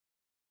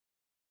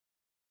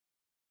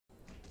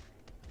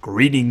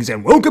Greetings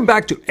and welcome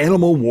back to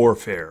Animal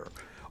Warfare.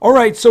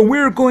 Alright, so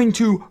we're going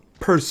to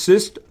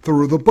persist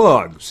through the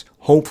bugs.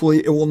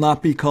 Hopefully it will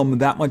not become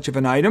that much of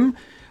an item.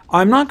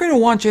 I'm not going to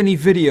watch any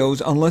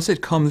videos unless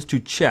it comes to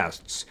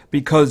chests,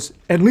 because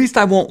at least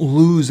I won't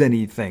lose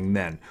anything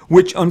then,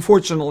 which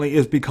unfortunately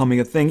is becoming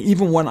a thing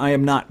even when I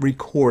am not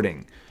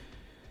recording.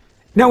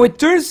 Now it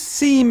does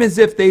seem as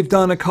if they've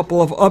done a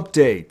couple of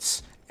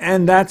updates,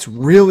 and that's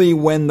really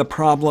when the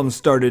problems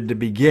started to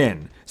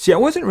begin. See, I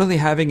wasn't really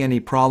having any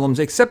problems,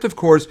 except of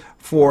course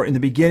for in the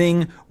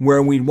beginning where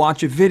we'd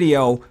watch a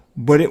video,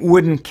 but it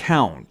wouldn't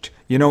count.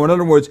 You know, in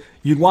other words,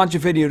 you'd watch a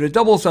video to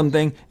double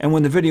something, and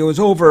when the video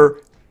is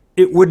over,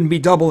 it wouldn't be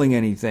doubling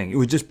anything. It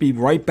would just be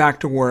right back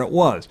to where it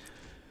was.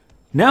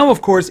 Now, of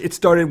course, it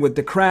started with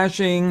the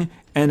crashing,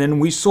 and then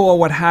we saw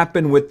what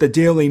happened with the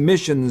daily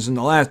missions in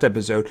the last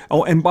episode.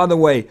 Oh, and by the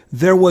way,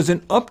 there was an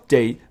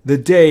update the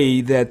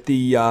day that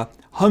the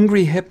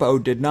Hungry Hippo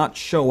did not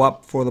show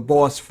up for the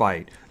boss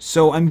fight.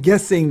 So I'm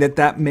guessing that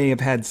that may have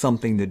had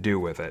something to do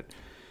with it.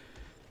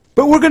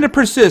 But we're going to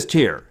persist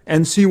here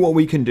and see what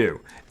we can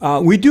do.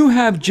 We do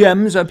have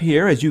gems up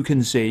here, as you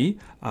can see.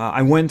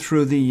 I went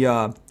through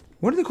the,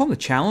 what do they call them, the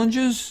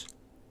challenges?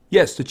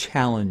 Yes, the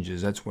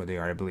challenges, that's where they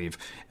are, I believe.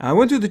 I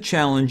went through the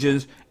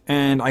challenges,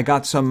 and I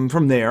got some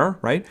from there,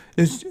 right?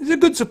 It's a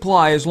good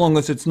supply as long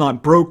as it's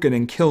not broken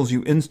and kills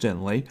you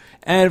instantly.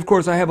 And, of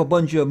course, I have a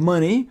bunch of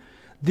money.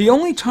 The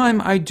only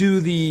time I do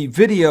the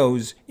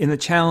videos in the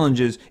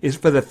challenges is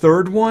for the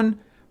third one,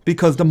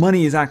 because the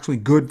money is actually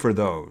good for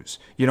those.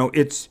 You know,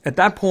 it's at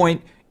that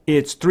point,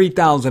 it's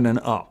 3,000 and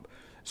up.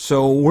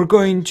 So we're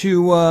going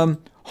to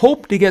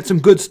hope to get some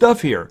good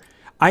stuff here.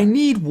 I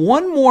need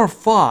one more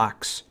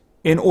fox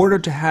in order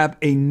to have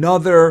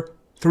another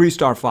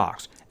 3-star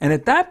fox. And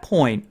at that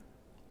point,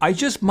 I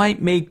just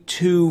might make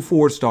 2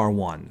 4-star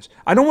ones.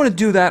 I don't want to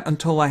do that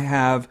until I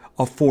have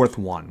a 4th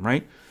one,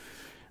 right?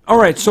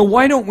 Alright, so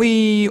why don't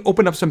we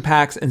open up some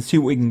packs and see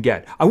what we can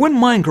get. I wouldn't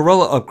mind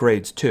gorilla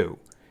upgrades too.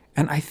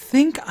 And I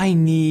think I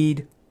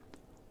need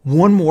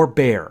one more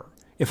bear.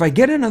 If I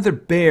get another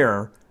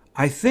bear,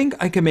 I think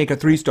I can make a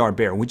 3-star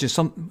bear, which is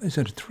is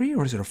it a 3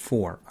 or is it a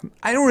 4?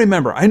 I don't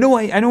remember. I know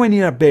I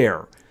need a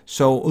bear.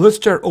 So let's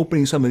start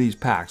opening some of these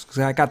packs, because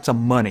I got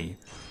some money.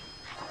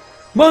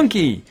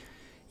 Monkey!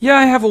 Yeah,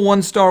 I have a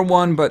 1-star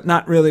one, but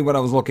not really what I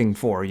was looking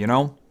for, you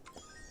know?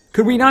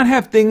 Could we not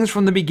have things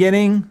from the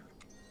beginning?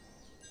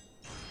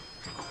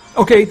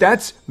 Okay,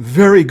 that's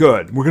very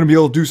good. We're going to be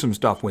able to do some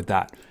stuff with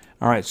that.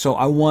 Alright, so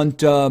I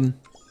want,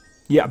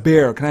 yeah,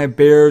 bear. Can I have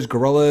bears,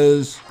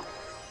 gorillas?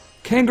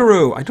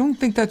 Kangaroo. I don't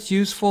think that's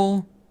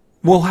useful.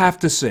 We'll have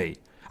to see.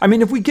 I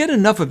mean, if we get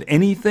enough of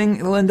anything,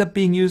 it'll end up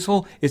being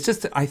useful. It's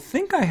just that I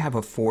think I have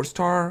a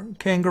 4-star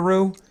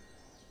kangaroo.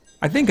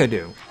 I think I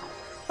do.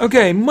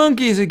 Okay,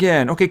 monkeys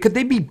again. Okay, could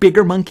they be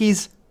bigger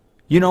monkeys?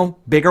 You know,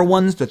 bigger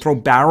ones that throw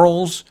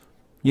barrels?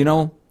 You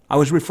know, I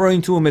was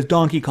referring to them as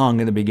Donkey Kong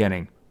in the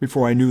beginning,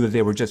 before I knew that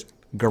they were just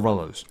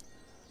gorillas.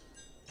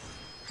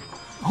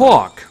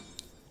 Hawk.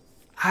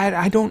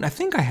 I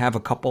think I have a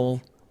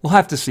couple. We'll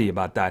have to see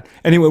about that.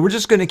 Anyway, we're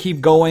just going to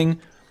keep going.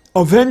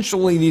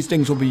 Eventually, these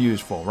things will be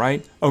useful,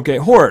 right? Okay,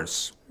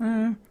 horse.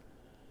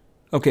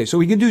 Okay, so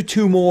we can do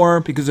 2 more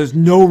because there's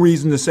no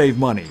reason to save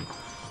money.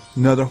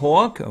 Another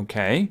hawk.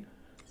 Okay.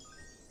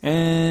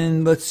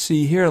 And let's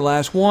see here.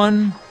 Last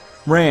one.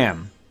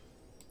 Ram.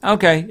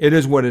 Okay, it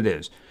is what it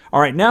is. All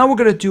right, now we're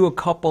going to do a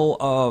couple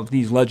of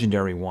these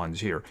legendary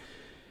ones here.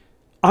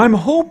 I'm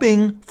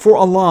hoping for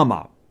a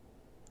llama.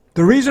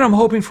 The reason I'm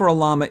hoping for a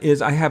llama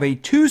is I have a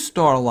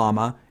 2-star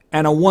llama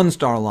and a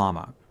 1-star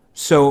llama.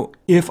 So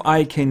if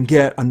I can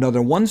get another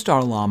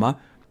 1-star llama,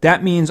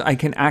 that means I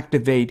can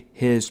activate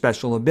his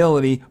special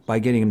ability by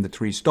getting him the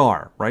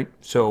 3-star, right?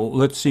 So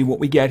let's see what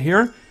we get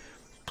here.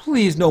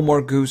 Please, no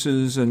more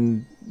gooses,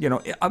 and, you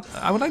know,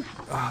 I would like...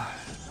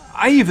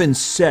 I even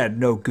said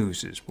no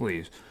gooses,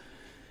 please.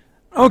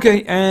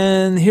 Okay,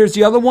 and here's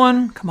the other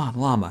one. Come on,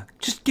 llama.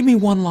 Just give me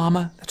one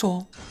llama, that's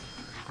all.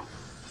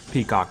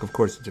 Peacock, of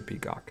course it's a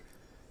peacock.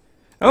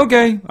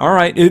 Okay,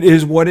 alright, it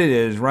is what it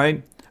is,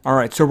 right?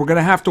 Alright, so we're going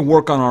to have to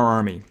work on our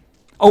army.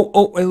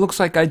 Oh, it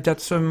looks like I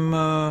got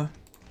some,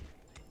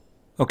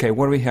 okay,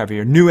 what do we have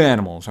here? New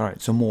animals.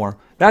 Alright, some more.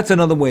 That's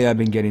another way I've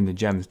been getting the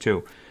gems,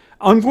 too.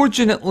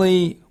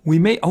 Unfortunately, we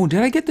may... Oh,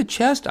 did I get the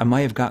chest? I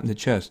might have gotten the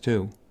chest,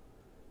 too.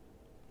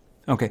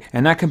 Okay,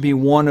 and that can be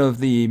one of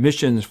the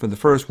missions for the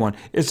first one.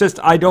 It's just,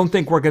 I don't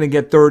think we're going to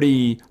get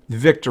 30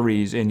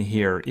 victories in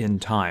here in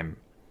time.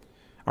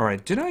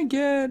 Alright, did I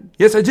get...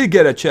 Yes, I did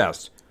get a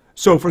chest.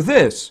 So for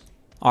this,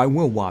 I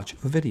will watch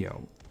a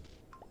video.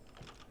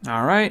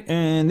 Alright,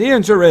 and the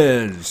answer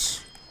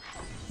is...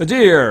 a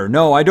deer.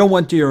 No, I don't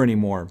want deer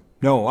anymore.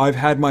 No, I've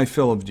had my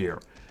fill of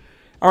deer.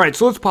 Alright,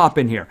 so let's pop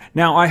in here.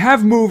 Now, I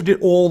have moved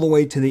it all the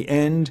way to the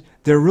end.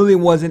 There really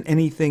wasn't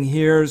anything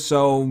here,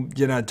 so,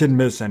 you know, didn't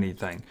miss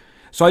anything.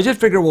 So I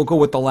just figured we'll go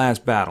with the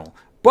last battle.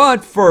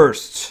 But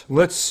first,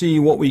 let's see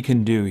what we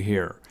can do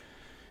here.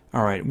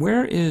 Alright,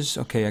 where is...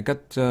 Okay, I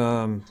got...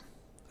 I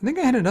think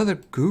I had another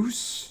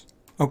goose.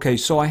 Okay,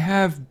 so I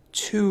have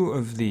 2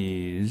 of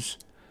these.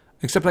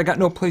 Except I got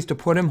no place to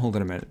put him. Hold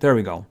on a minute. There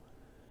we go.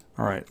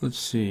 All right, let's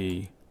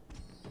see.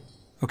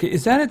 Okay,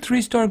 is that a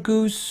 3-star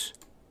goose?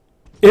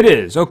 It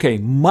is. Okay,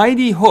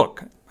 Mighty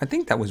Hook. I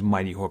think that was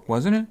Mighty Hook,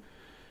 wasn't it?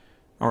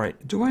 All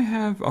right, do I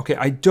have... Okay,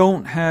 I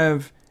don't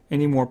have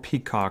any more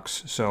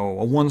peacocks, so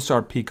a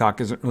 1-star peacock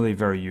isn't really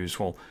very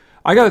useful.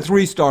 I got a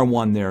 3-star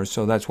one there,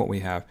 so that's what we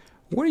have.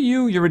 What are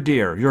you? You're a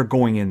deer. You're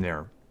going in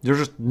there. You're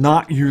just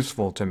not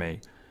useful to me.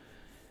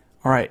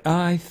 All right,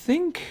 I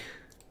think...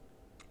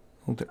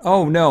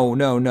 Oh, no,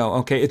 no, no.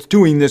 Okay, it's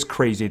doing this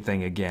crazy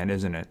thing again,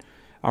 isn't it?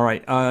 All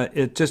right,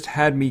 it just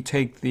had me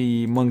take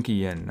the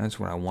monkey in. That's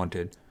what I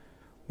wanted.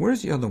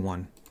 Where's the other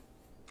one?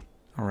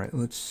 All right,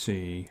 let's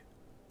see.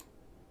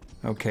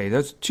 Okay,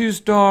 that's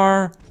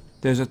 2-star.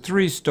 There's a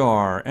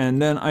 3-star.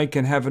 And then I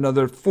can have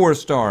another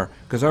 4-star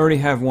because I already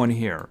have one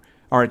here.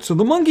 All right, so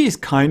the monkey's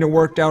kind of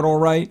worked out all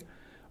right.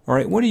 All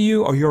right, what are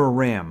you? Oh, you're a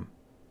ram.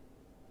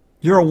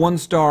 You're a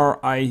 1-star.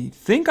 I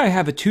think I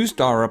have a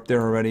 2-star up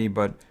there already,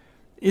 but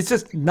it's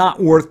just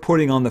not worth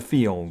putting on the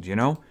field, you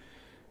know?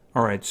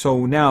 All right,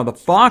 so now the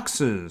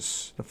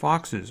foxes. The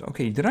foxes.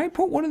 Okay, did I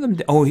put one of them?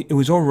 Oh, it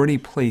was already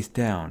placed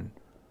down.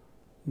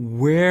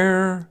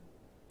 Where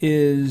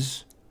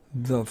is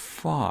the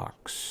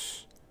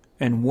fox?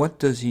 And what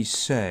does he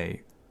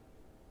say?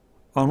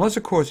 Unless,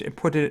 of course, it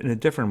put it in a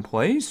different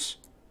place.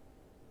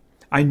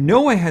 I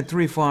know I had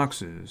 3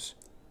 foxes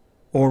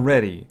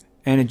already,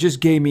 and it just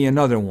gave me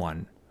another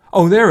one.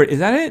 Oh, there it is. Is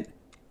that it?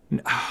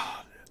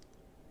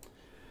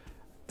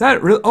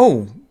 That really...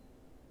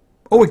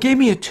 Oh, it gave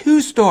me a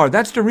 2-star.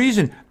 That's the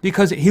reason.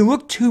 Because he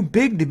looked too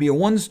big to be a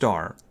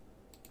 1-star.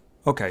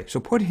 Okay,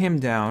 so put him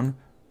down.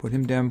 Put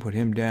him down, put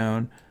him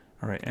down.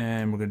 All right,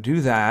 and we're going to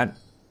do that.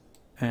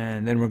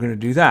 And then we're going to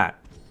do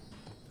that.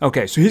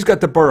 Okay, so he's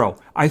got the burrow.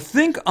 I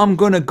think I'm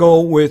going to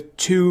go with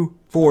 2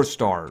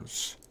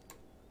 4-stars.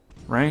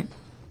 Right?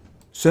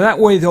 So that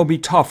way they'll be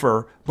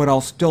tougher, but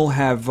I'll still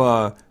have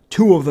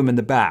 2 of them in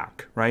the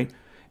back. Right?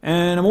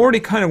 And I'm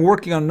already kind of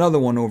working on another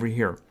one over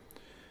here.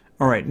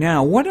 All right,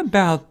 now what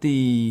about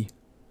the...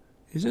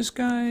 Is this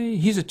guy...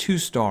 He's a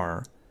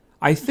 2-star.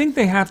 I think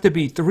they have to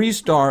be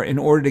 3-star in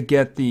order to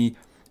get the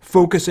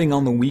focusing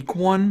on the weak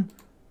one.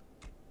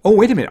 Oh,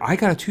 wait a minute. I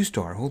got a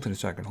 2-star. Hold it a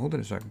second. Hold it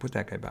a second. Put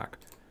that guy back.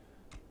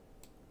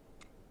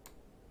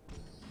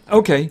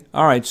 Okay.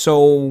 All right.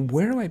 So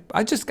where do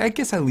I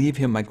guess I leave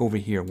him like over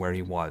here where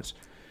he was.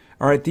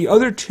 All right. The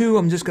other 2,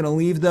 I'm just going to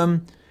leave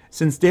them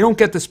since they don't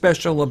get the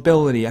special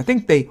ability. I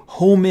think they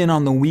home in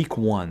on the weak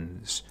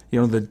ones. You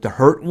know, the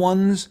hurt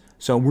ones.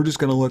 So we're just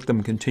going to let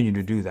them continue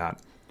to do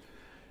that.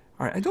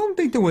 All right. I don't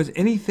think there was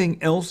anything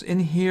else in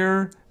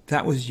here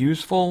that was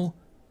useful.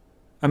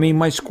 I mean,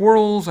 my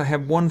squirrels, I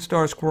have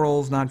 1-star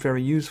squirrels, not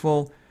very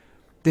useful.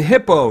 The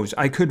hippos,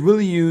 I could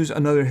really use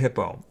another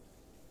hippo.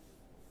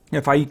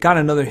 If I got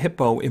another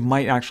hippo, it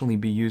might actually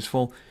be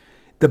useful.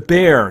 The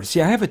bear,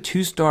 see, I have a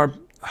 2-star.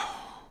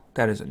 Oh,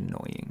 that is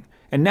annoying.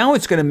 And now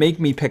it's going to make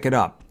me pick it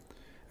up.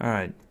 All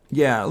right.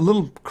 Yeah, a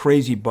little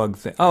crazy bug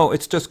thing. Oh,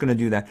 it's just going to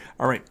do that.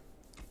 All right.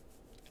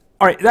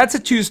 All right, that's a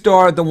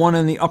 2-star. The one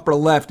in the upper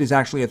left is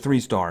actually a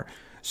 3-star.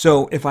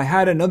 So if I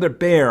had another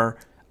bear,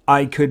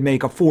 I could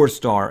make a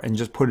 4-star and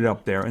just put it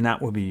up there, and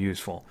that would be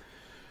useful.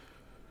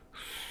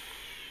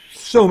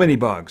 So many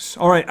bugs.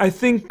 All right, I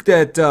think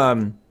that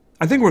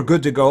I think we're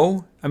good to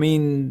go. I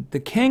mean, the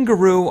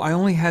kangaroo, I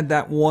only had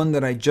that one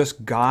that I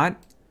just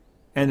got,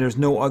 and there's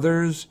no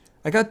others.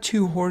 I got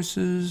 2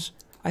 horses.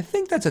 I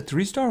think that's a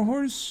 3-star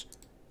horse.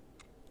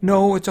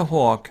 No, it's a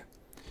hawk.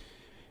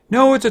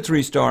 No, it's a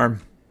 3-star.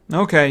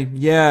 Okay,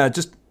 yeah,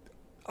 just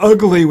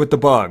ugly with the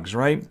bugs,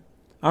 right?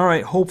 All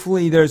right,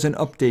 hopefully there's an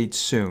update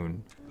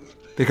soon.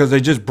 Because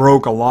they just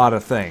broke a lot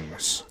of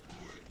things.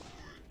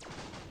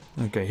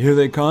 Okay, here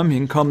they come.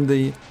 In come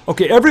the...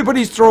 Okay,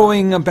 everybody's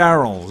throwing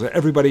barrels at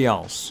everybody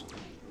else.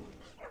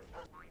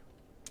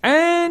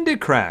 And it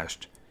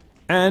crashed.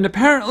 And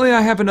apparently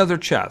I have another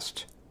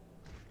chest.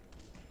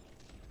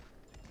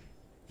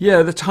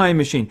 Yeah, the time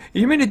machine.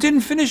 You mean it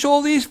didn't finish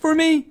all these for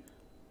me?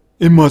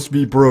 It must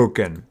be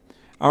broken.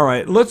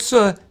 Alright, let's...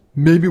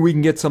 maybe we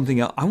can get something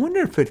else. I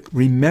wonder if it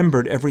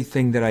remembered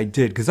everything that I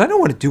did. Because I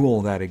don't want to do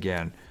all that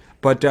again.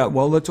 But,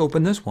 well, let's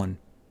open this one.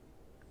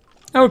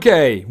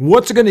 Okay,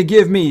 what's it going to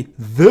give me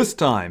this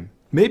time?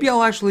 Maybe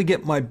I'll actually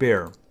get my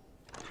bear.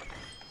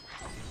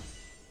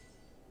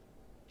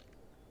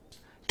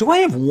 Do I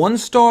have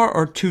 1-star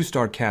or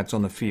 2-star cats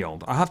on the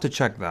field? I'll have to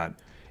check that.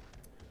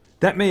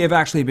 That may have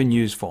actually been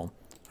useful.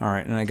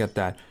 Alright, and I got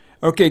that.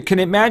 Okay, can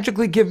it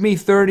magically give me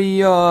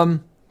 30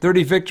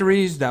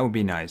 victories? That would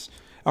be nice.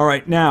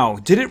 Alright, now,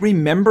 did it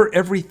remember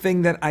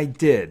everything that I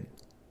did?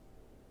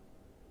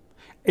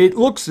 It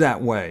looks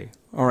that way.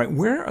 All right,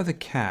 where are the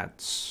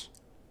cats?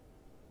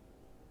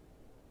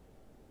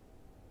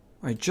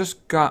 I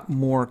just got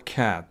more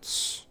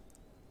cats.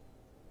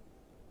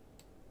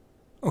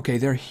 Okay,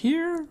 they're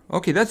here?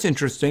 Okay, that's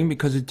interesting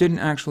because it didn't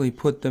actually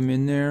put them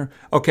in there.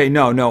 Okay,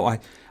 no,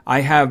 I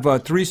have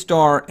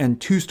 3-star and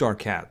 2-star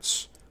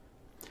cats.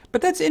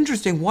 But that's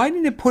interesting. Why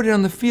didn't it put it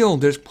on the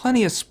field? There's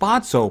plenty of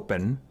spots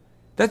open.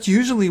 That's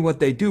usually what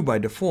they do by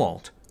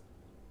default.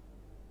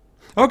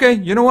 Okay,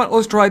 you know what?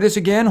 Let's try this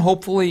again.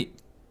 Hopefully...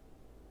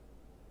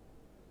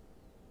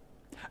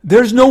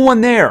 There's no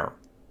one there.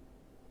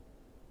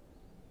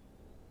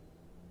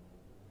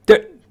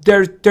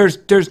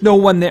 There's no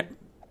one there.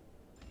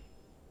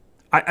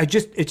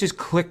 It just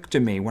clicked to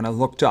me when I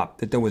looked up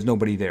that there was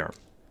nobody there.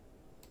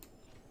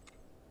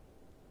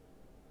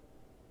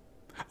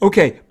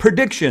 Okay,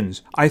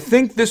 predictions. I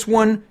think this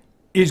one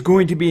is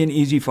going to be an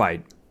easy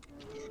fight.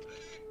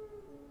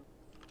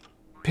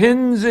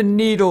 Pins and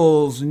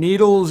needles,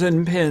 needles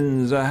and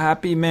pins. A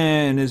happy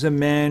man is a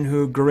man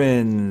who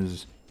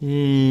grins.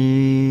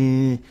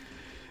 Okay,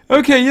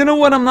 you know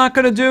what I'm not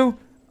going to do?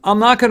 I'm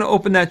not going to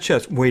open that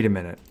chest. Wait a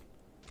minute.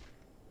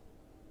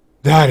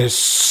 That is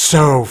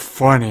so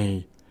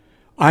funny.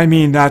 I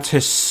mean, that's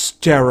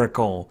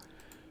hysterical.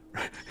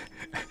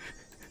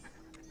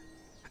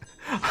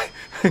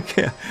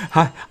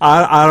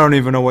 I don't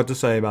even know what to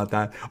say about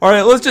that. All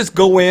right, let's just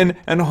go in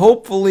and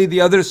hopefully the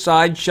other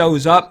side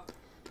shows up.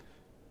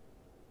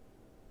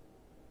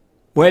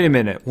 Wait a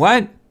minute.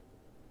 What?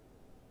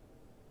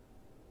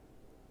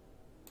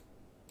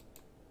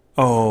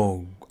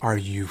 Oh, are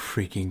you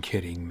freaking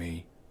kidding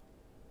me?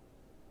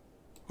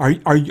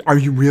 Are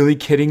you really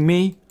kidding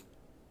me?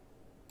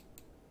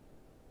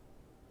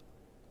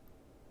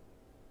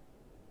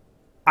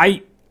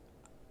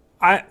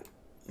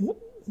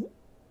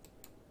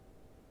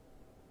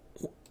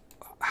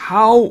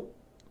 How?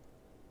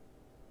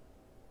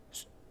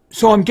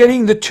 So I'm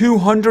getting the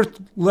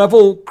 200th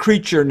level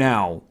creature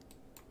now.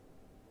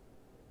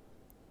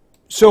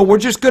 So we're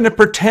just going to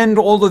pretend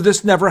all of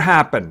this never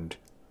happened.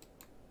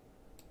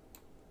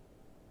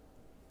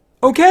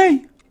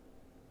 Okay.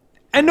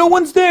 And no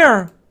one's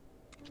there.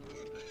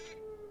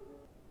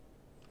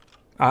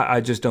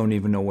 I just don't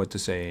even know what to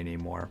say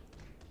anymore.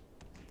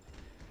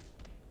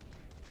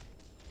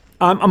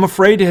 I'm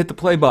afraid to hit the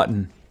play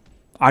button.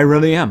 I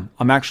really am.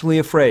 I'm actually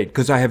afraid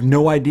because I have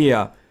no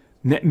idea.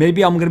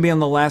 Maybe I'm going to be on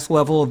the last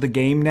level of the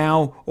game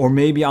now, or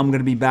maybe I'm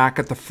going to be back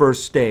at the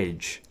first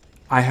stage.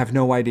 I have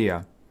no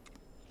idea.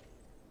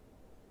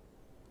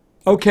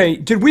 Okay,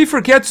 did we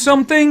forget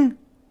something?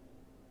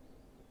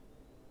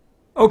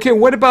 Okay,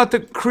 what about the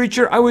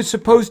creature I was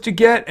supposed to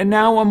get, and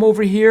now I'm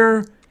over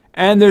here,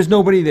 and there's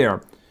nobody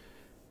there?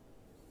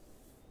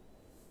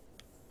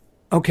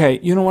 Okay,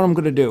 you know what I'm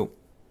going to do?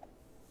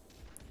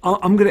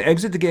 I'm going to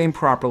exit the game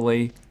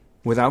properly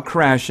without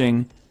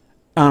crashing,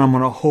 and I'm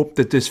going to hope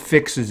that this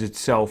fixes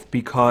itself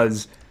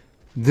because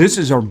this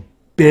is a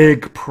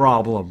big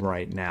problem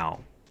right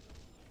now.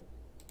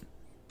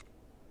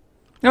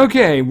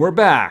 Okay, we're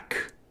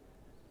back.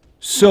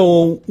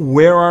 So,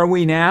 where are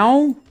we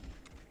now?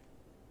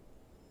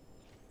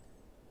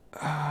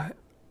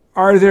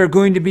 Are there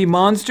going to be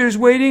monsters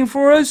waiting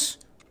for us?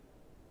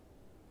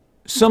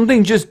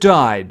 Something just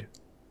died.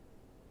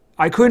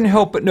 I couldn't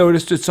help but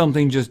notice that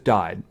something just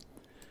died.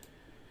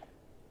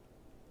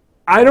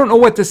 I don't know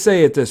what to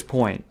say at this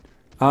point.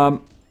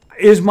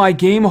 Is my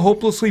game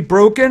hopelessly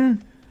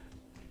broken?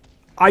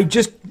 I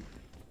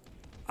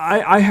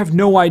have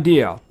no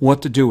idea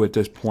what to do at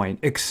this point,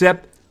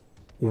 except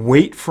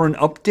wait for an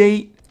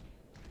update.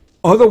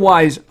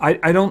 Otherwise,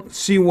 I don't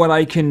see what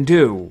I can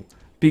do,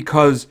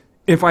 because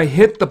if I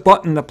hit the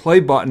button, the play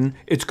button,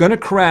 it's going to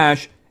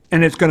crash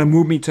and it's going to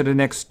move me to the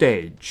next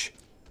stage.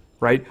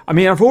 Right? I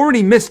mean, I've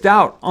already missed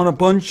out on a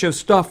bunch of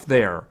stuff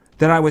there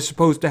that I was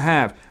supposed to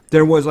have.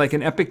 There was like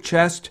an epic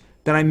chest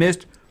that I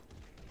missed.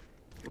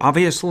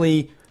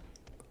 Obviously,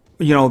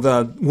 you know,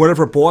 the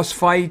whatever boss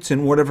fights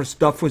and whatever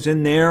stuff was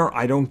in there,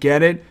 I don't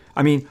get it.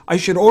 I mean, I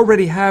should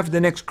already have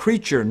the next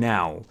creature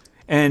now.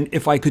 And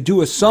if I could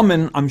do a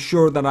summon, I'm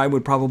sure that I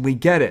would probably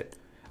get it.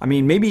 I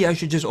mean, maybe I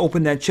should just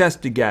open that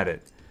chest to get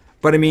it.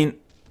 But I mean,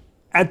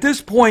 at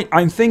this point,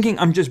 I'm thinking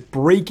I'm just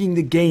breaking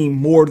the game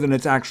more than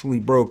it's actually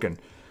broken.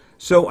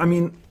 So, I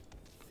mean,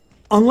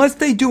 unless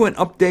they do an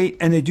update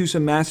and they do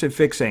some massive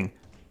fixing,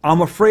 I'm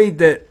afraid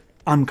that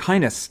I'm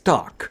kind of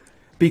stuck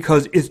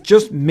because it's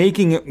just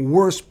making it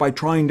worse by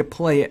trying to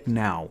play it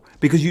now.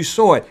 Because you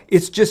saw it,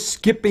 it's just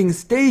skipping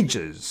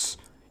stages,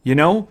 you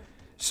know?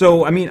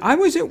 So, I mean, I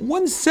was at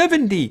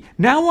 170,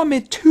 now I'm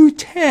at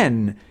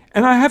 210,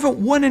 and I haven't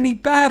won any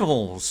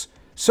battles.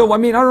 So, I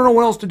mean, I don't know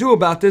what else to do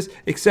about this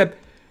except,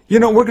 you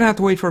know, we're going to have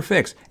to wait for a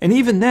fix. And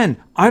even then,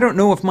 I don't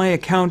know if my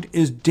account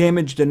is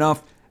damaged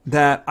enough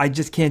that I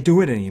just can't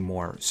do it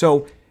anymore.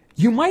 So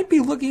you might be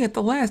looking at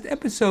the last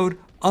episode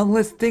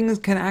unless things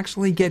can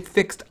actually get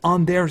fixed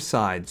on their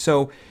side.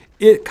 So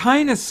it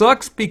kind of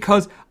sucks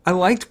because I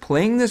liked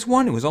playing this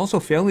one. It was also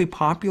fairly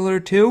popular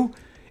too.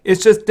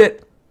 It's just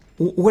that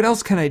what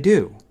else can I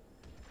do?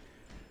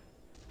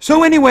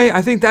 So anyway,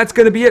 I think that's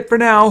going to be it for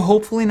now.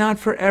 Hopefully not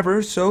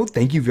forever. So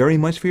thank you very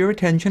much for your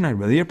attention. I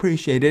really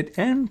appreciate it.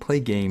 And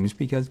play games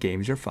because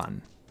games are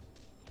fun.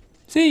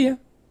 See ya.